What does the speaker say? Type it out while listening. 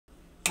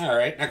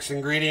Alright, next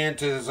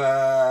ingredient is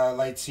a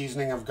light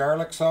seasoning of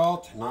garlic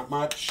salt. Not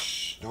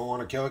much. Don't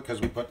want to kill it because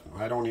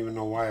I don't even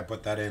know why I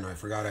put that in. I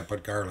forgot I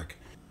put garlic.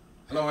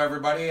 Hello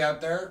everybody out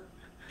there.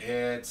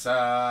 It's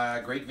a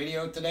great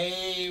video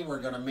today. We're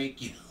going to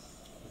make you...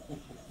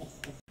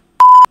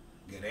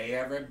 G'day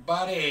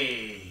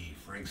everybody.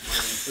 Frank's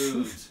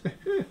Fine Foods.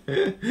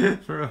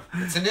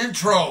 It's an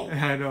intro.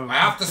 I know. I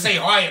have to say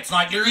hi. It's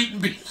not you're eating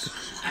beef.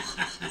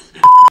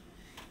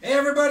 Hey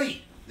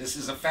everybody. This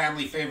is a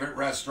family favorite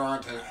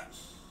restaurant.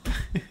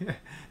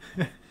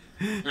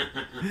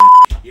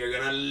 You're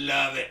going to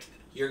love it.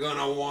 You're going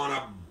to want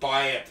to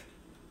buy it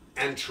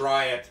and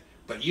try it.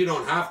 But you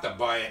don't have to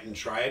buy it and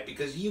try it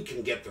because you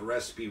can get the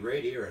recipe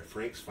right here at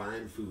Frank's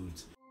Fine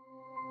Foods.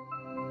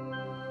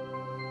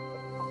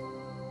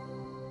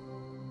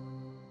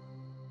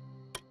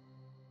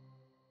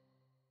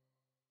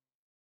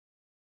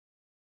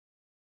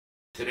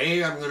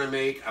 Today I'm going to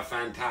make a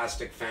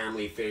fantastic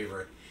family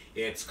favorite.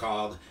 It's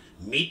called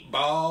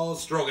meatball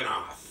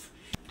stroganoff.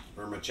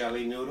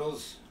 Vermicelli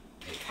noodles,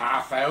 take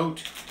half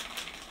out.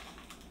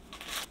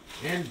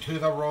 Into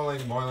the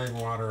rolling boiling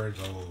water it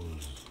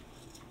goes.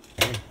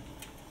 Okay.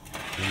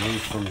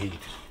 Remove from heat.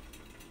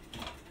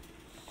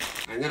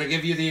 I'm going to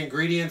give you the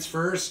ingredients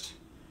first.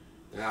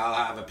 I'll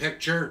have a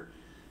picture.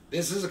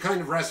 This is a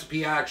kind of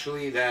recipe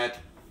actually that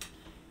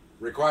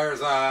requires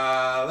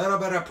a little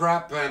bit of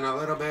prep and a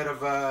little bit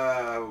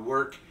of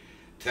work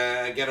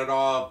to get it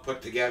all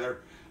put together,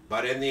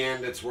 but in the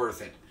end it's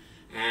worth it.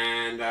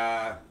 And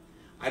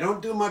I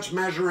don't do much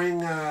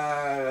measuring,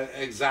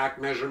 exact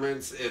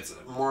measurements. It's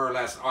more or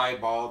less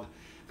eyeballed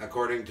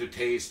according to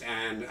taste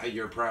and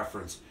your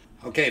preference.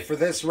 Okay, for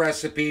this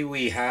recipe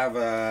we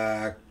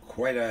have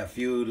quite a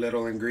few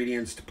little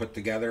ingredients to put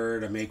together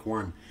to make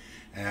one.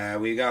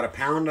 We got a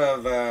pound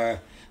of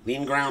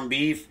lean ground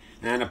beef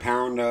and a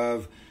pound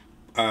of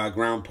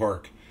ground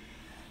pork.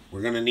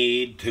 We're going to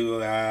need to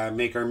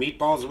make our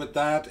meatballs with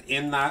that.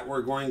 In that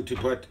we're going to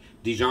put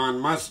Dijon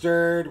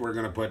mustard, we're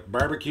going to put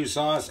barbecue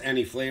sauce,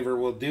 any flavor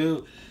will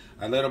do,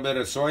 a little bit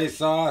of soy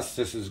sauce,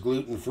 this is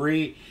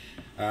gluten-free,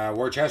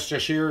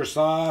 Worcestershire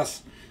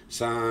sauce,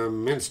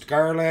 some minced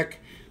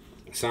garlic,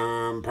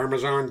 some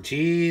Parmesan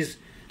cheese,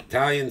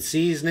 Italian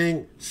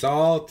seasoning,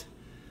 salt.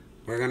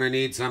 We're going to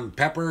need some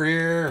pepper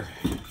here,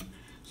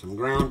 some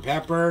ground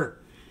pepper,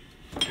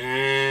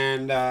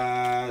 and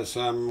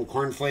some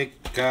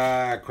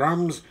cornflake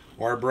crumbs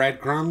or bread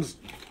crumbs.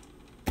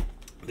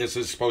 This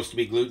is supposed to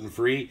be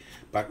gluten-free,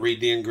 but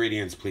read the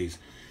ingredients, please.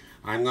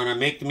 I'm going to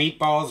make the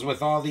meatballs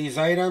with all these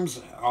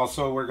items.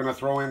 Also, we're going to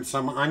throw in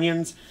some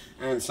onions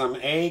and some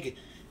egg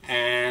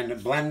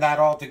and blend that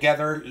all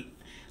together.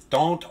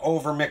 Don't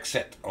overmix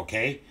it,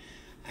 okay?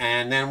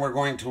 And then we're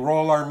going to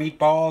roll our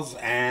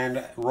meatballs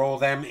and roll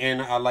them in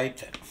a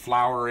light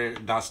flour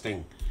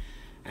dusting.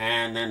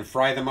 And then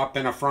fry them up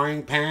in a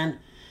frying pan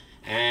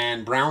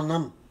and brown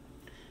them.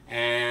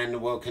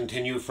 And we'll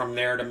continue from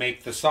there to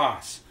make the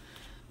sauce.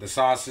 The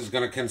sauce is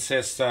going to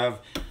consist of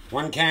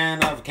 1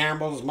 can of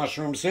Campbell's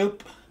mushroom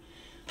soup,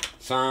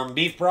 some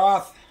beef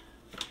broth,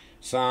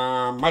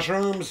 some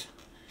mushrooms,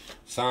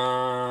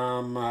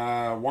 some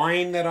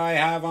wine that I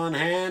have on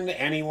hand.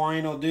 Any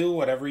wine will do,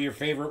 whatever your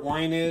favorite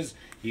wine is.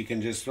 You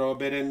can just throw a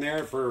bit in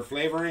there for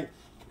flavoring,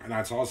 and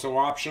that's also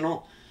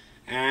optional.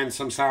 And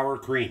some sour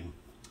cream.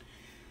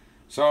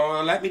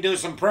 So let me do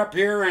some prep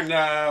here and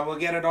we'll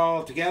get it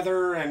all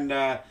together,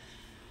 and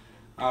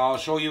I'll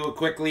show you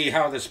quickly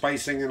how the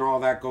spicing and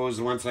all that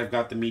goes once I've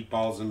got the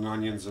meatballs and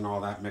onions and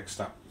all that mixed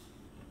up.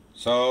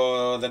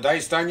 So the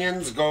diced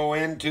onions go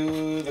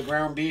into the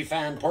ground beef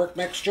and pork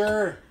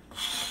mixture.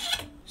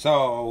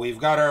 So we've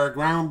got our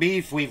ground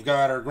beef, we've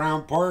got our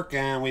ground pork,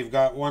 and we've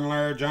got 1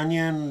 large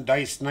onion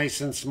diced nice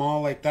and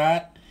small like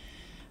that.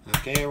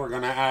 Okay, we're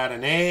going to add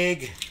an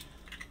egg.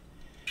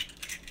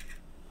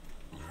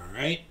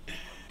 Alright,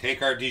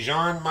 take our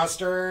Dijon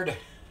mustard,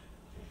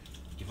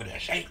 give it a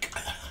shake.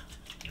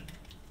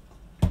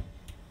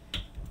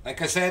 Like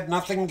I said,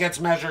 nothing gets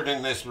measured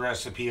in this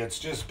recipe. It's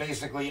just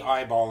basically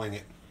eyeballing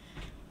it.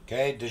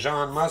 Okay,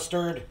 Dijon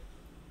mustard.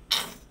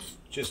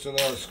 Just a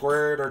little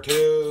squirt or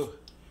two.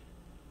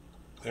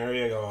 There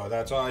you go.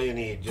 That's all you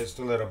need. Just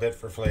a little bit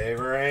for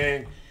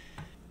flavoring.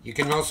 You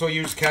can also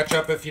use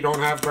ketchup if you don't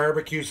have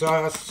barbecue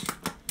sauce.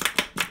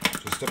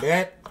 Just a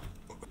bit.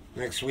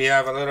 Next we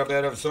have a little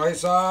bit of soy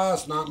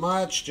sauce. Not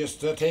much.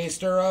 Just a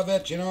taster of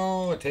it, you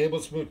know. A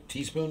tablespoon,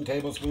 teaspoon,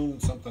 tablespoon,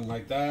 something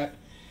like that.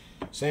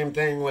 Same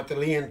thing with the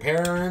Lee and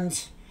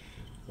Perrins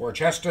or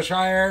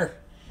Worcestershire.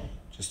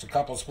 Just a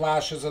couple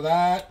splashes of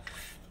that.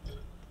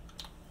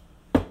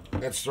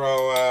 Let's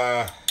throw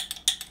a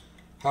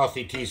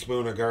healthy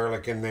teaspoon of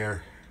garlic in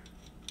there.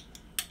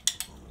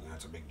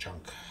 That's a big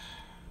chunk.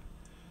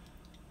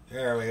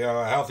 There we go,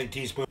 a healthy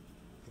teaspoon.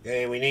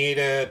 Okay, we need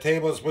a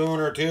tablespoon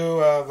or 2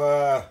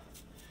 of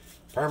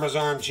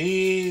Parmesan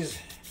cheese.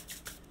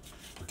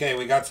 Okay,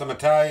 we got some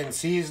Italian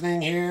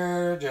seasoning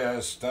here.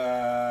 Just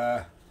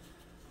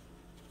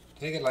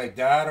take it like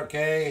that,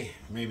 okay?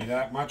 Maybe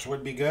that much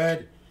would be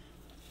good.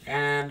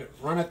 And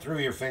run it through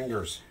your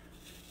fingers.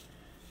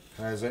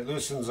 As it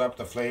loosens up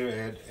the flavor,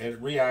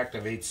 it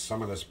reactivates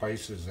some of the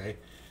spices, eh?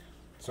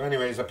 So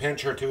anyways, a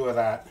pinch or two of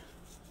that.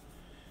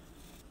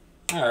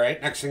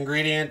 Alright, next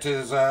ingredient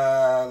is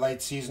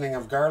light seasoning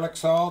of garlic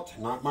salt.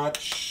 Not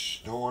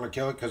much. Don't want to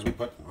kill it because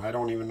I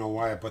don't even know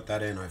why I put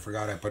that in. I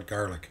forgot I put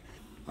garlic.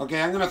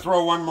 Okay, I'm going to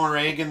throw one more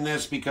egg in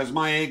this because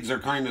my eggs are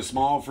kind of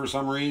small for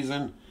some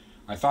reason.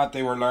 I thought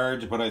they were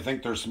large, but I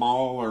think they're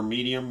small or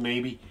medium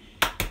maybe.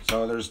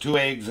 So there's 2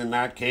 eggs in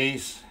that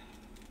case.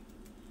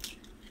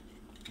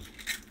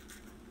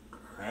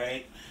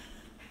 Alright.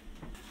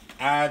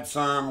 Add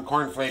some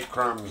cornflake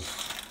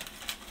crumbs.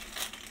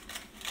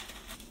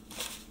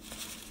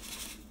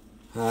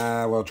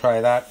 We'll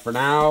try that for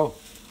now.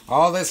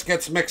 All this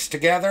gets mixed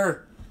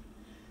together,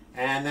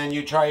 and then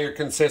you try your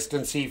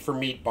consistency for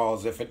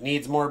meatballs. If it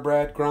needs more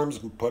breadcrumbs,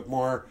 put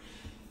more.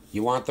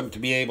 You want them to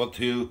be able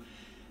to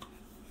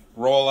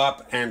roll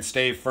up and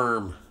stay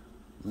firm.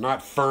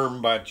 Not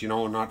firm, but, you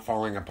know, not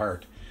falling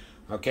apart.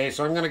 Okay,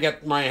 so I'm going to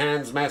get my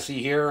hands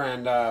messy here,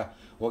 and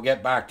we'll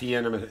get back to you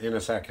in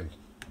a second.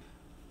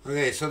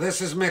 Okay, so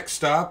this is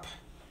mixed up.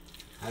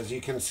 As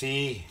you can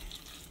see,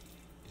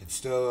 it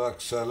still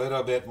looks a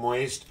little bit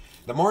moist.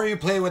 The more you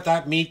play with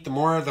that meat, the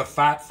more the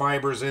fat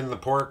fibers in the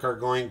pork are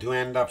going to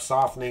end up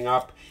softening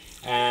up,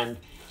 and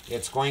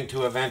it's going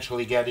to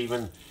eventually get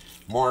even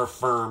more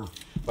firm.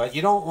 But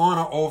you don't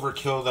want to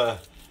overkill the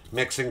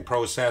mixing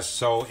process,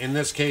 so in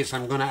this case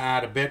I'm going to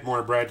add a bit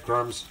more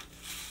breadcrumbs.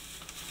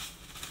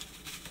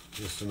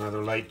 Just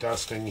another light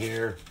dusting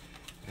here,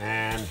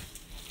 and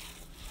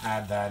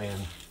add that in.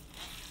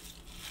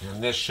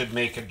 And this should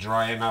make it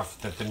dry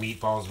enough that the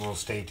meatballs will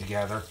stay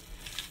together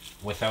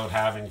without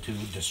having to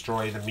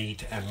destroy the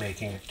meat and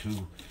making it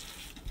too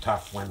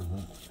tough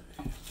when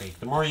baked.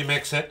 The more you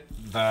mix it,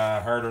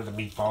 the harder the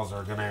meatballs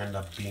are going to end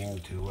up being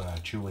to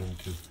chew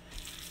into.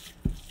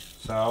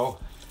 So,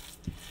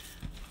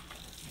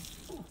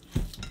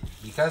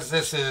 because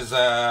this is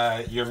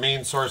your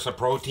main source of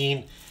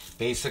protein,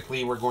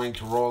 basically we're going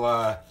to roll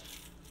a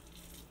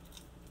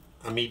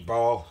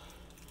meatball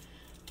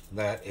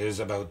that is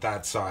about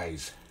that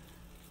size.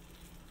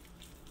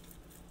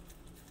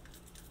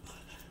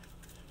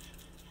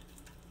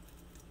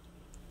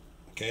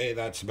 Okay,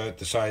 that's about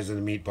the size of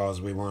the meatballs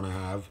we want to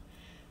have,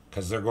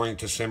 because they're going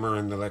to simmer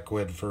in the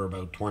liquid for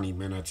about 20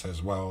 minutes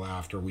as well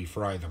after we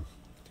fry them.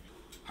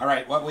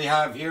 Alright, what we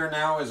have here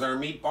now is our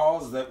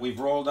meatballs that we've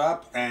rolled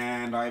up,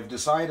 and I've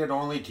decided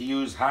only to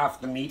use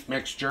half the meat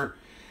mixture,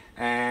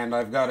 and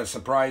I've got a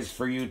surprise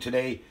for you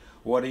today.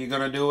 What are you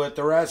going to do with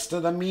the rest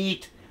of the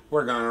meat?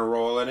 We're going to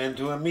roll it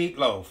into a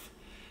meatloaf.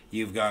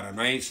 You've got a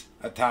nice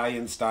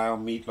Italian style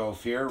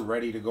meatloaf here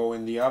ready to go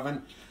in the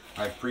oven.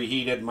 I've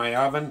preheated my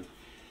oven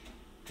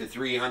to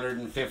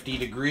 350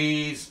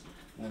 degrees.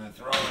 I'm going to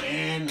throw it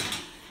in,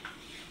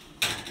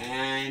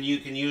 and you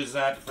can use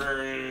that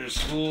for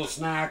school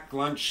snack,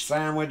 lunch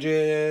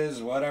sandwiches,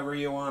 whatever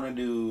you want to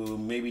do.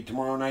 Maybe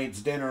tomorrow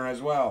night's dinner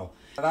as well.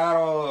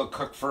 That'll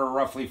cook for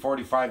roughly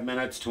 45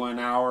 minutes to an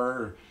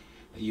hour.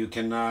 You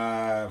can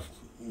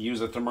use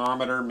a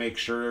thermometer, make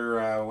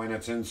sure when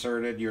it's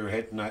inserted you're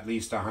hitting at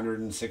least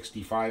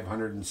 165,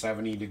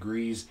 170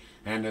 degrees,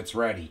 and it's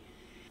ready.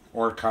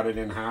 Or cut it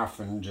in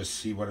half and just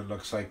see what it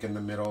looks like in the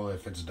middle,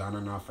 if it's done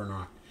enough or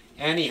not.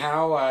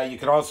 Anyhow, you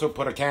could also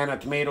put a can of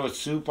tomato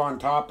soup on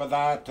top of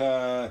that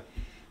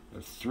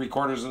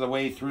 3/4 of the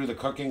way through the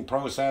cooking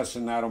process,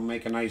 and that'll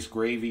make a nice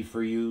gravy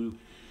for you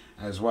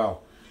as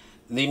well.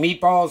 The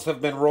meatballs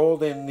have been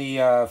rolled in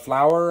the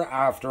flour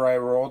after I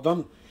rolled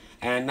them,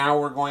 and now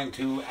we're going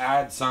to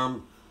add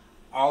some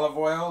olive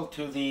oil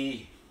to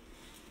the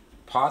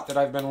pot that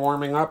I've been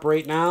warming up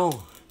right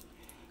now.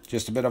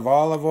 Just a bit of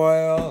olive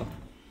oil.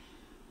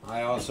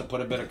 I also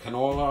put a bit of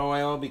canola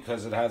oil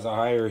because it has a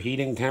higher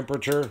heating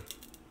temperature.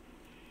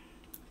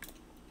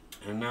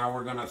 And now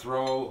we're going to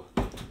throw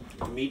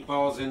the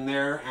meatballs in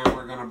there, and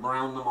we're going to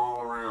brown them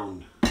all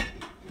around.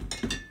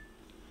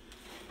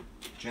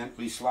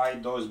 Gently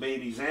slide those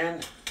babies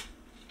in.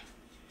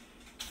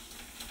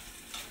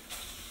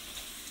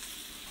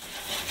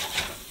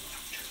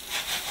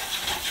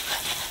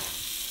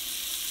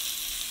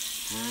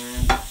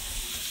 And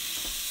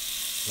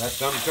let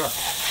them cook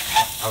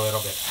a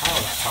little bit.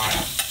 Oh, that's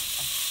hot.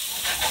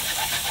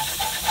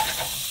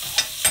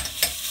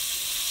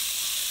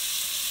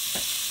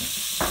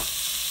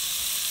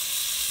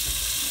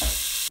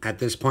 At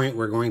this point,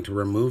 we're going to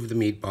remove the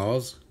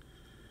meatballs.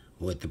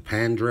 With the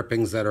pan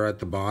drippings that are at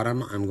the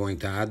bottom, I'm going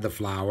to add the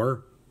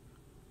flour.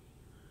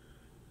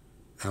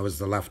 That was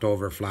the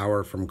leftover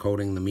flour from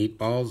coating the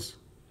meatballs.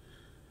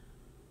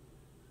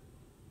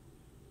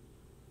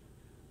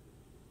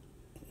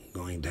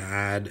 Going to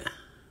add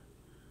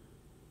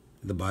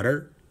the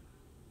butter.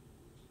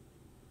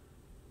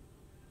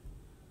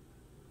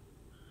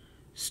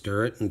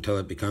 Stir it until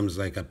it becomes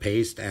like a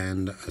paste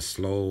and a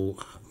slow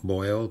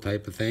boil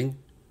type of thing.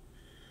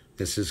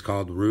 This is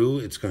called roux.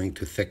 It's going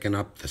to thicken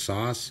up the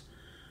sauce.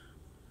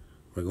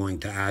 We're going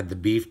to add the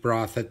beef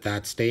broth at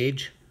that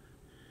stage.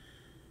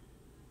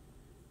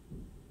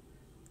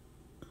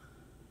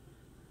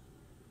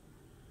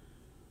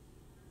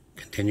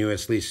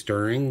 continuously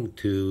stirring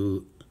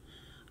to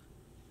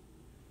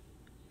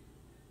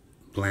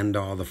blend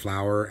all the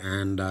flour,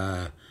 and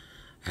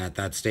at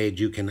that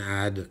stage you can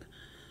add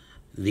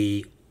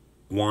the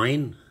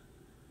wine,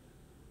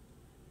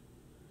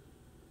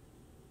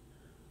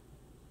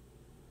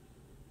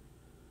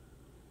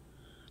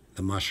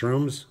 the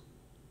mushrooms,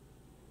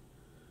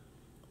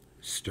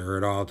 stir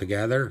it all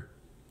together,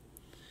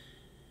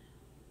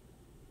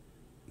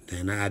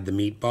 then add the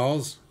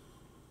meatballs,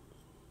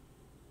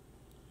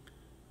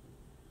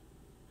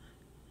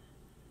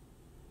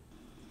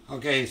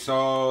 okay,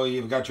 so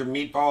you've got your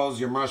meatballs,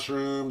 your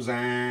mushrooms,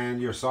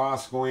 and your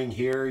sauce going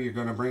here. You're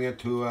going to bring it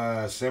to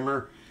a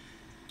simmer,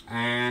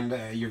 and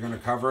you're going to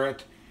cover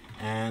it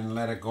and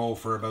let it go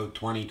for about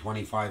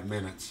 20-25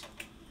 minutes.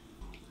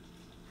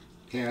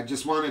 Okay, I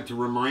just wanted to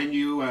remind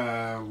you,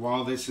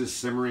 while this is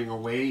simmering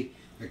away,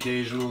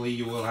 occasionally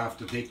you will have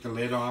to take the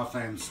lid off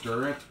and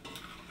stir it.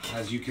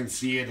 As you can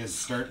see, it is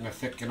starting to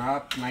thicken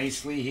up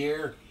nicely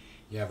here.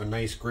 You have a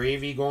nice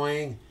gravy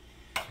going,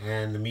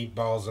 and the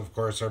meatballs, of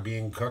course, are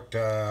being cooked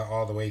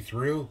all the way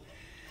through.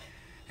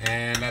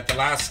 And at the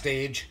last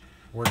stage,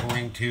 we're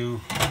going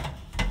to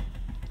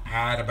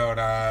add about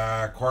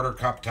a 1/4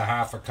 cup to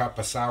 1/2 cup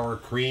of sour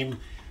cream,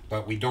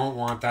 but we don't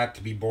want that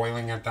to be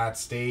boiling at that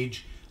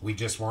stage. We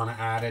just want to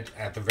add it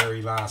at the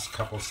very last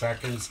couple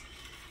seconds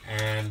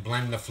and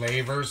blend the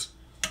flavors.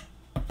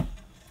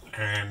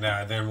 And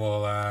then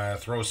we'll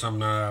throw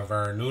some of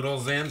our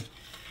noodles in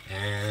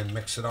and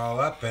mix it all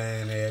up,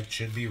 and it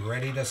should be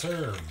ready to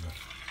serve.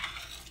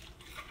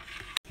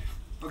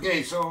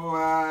 Okay,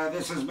 so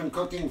this has been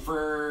cooking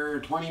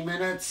for 20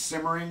 minutes,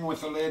 simmering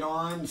with the lid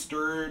on,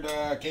 stirred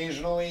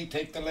occasionally.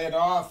 Take the lid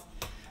off.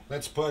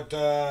 Let's put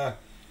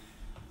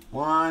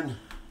 1,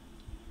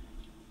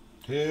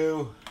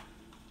 2,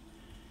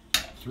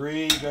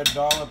 3 good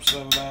dollops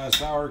of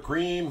sour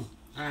cream.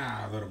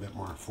 A little bit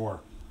more,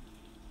 4.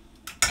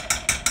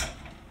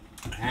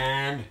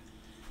 And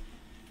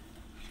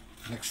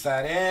mix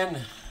that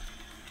in.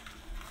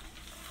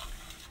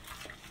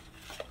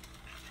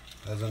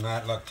 Doesn't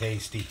that look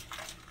tasty?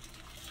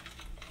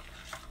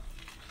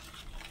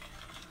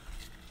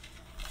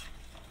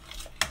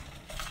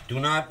 Do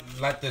not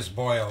let this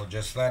boil,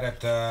 just let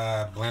it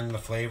blend the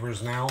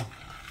flavors now.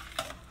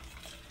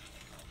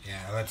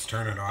 Yeah, let's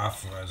turn it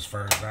off as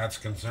far as that's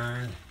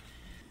concerned.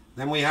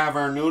 Then we have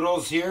our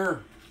noodles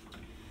here.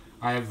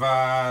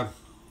 I've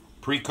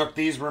pre-cooked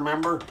these,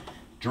 remember?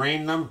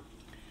 Drained them,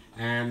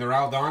 and they're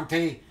al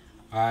dente.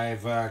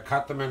 I've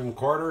cut them in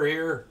 1/4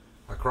 here,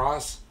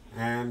 across,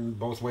 and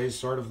both ways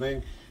sort of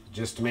thing,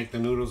 just to make the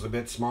noodles a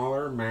bit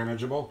smaller,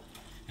 manageable.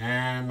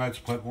 And let's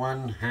put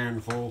 1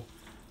 handful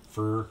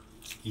for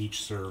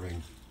each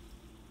serving.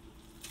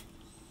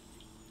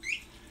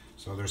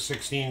 So there's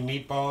 16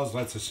 meatballs.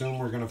 Let's assume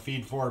we're going to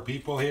feed 4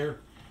 people here.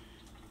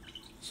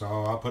 So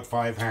I'll put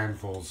 5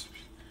 handfuls.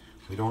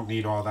 We don't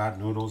need all that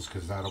noodles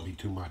because that'll be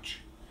too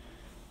much.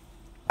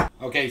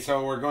 Okay,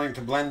 so we're going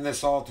to blend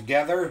this all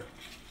together.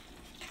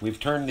 We've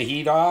turned the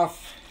heat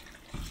off.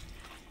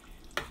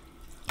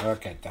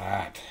 Look at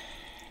that.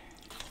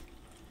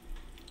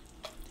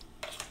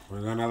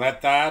 We're going to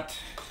let that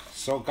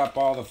soak up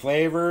all the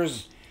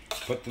flavors.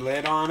 Put the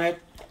lid on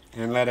it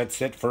and let it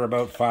sit for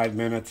about 5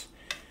 minutes.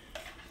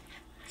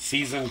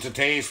 Season to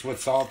taste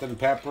with salt and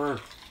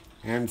pepper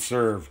and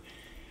serve.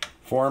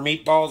 4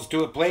 meatballs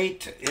to a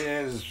plate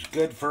is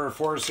good for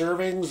 4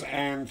 servings,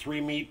 and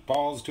 3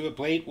 meatballs to a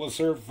plate will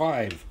serve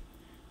 5.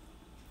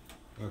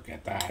 Look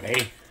at that,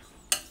 eh?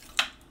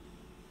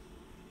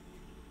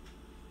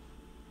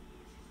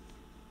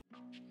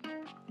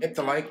 Hit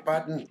the like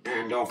button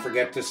and don't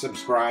forget to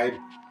subscribe.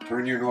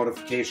 Turn your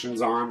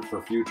notifications on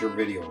for future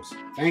videos.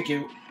 Thank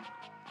you.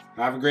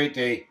 Have a great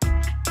day.